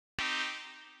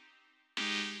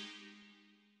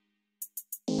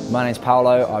My name's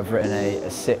Paolo. I've written a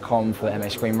sitcom for MA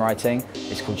Screenwriting.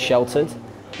 It's called Sheltered.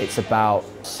 It's about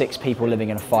 6 people living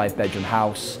in a 5-bedroom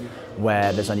house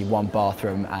where there's only 1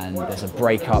 bathroom and there's a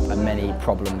breakup and many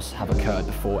problems have occurred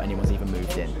before anyone's even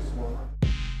moved in.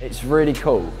 It's really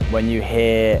cool when you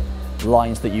hear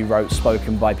lines that you wrote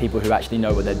spoken by people who actually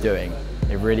know what they're doing.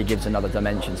 It really gives another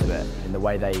dimension to it. In the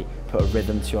way they put a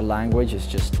rhythm to your language,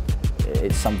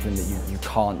 it's something that you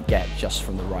can't get just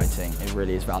from the writing. It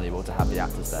really is valuable to have the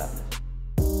actors there.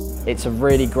 It's a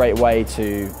really great way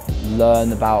to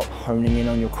learn about honing in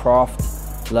on your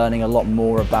craft, learning a lot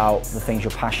more about the things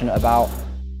you're passionate about.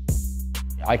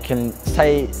 I can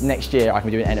say next year I can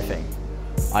be doing anything.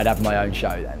 I'd have my own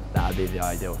show then. That would be the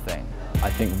ideal thing. I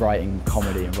think writing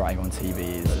comedy and writing on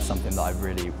TV is something that I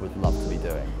really would love to be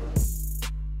doing.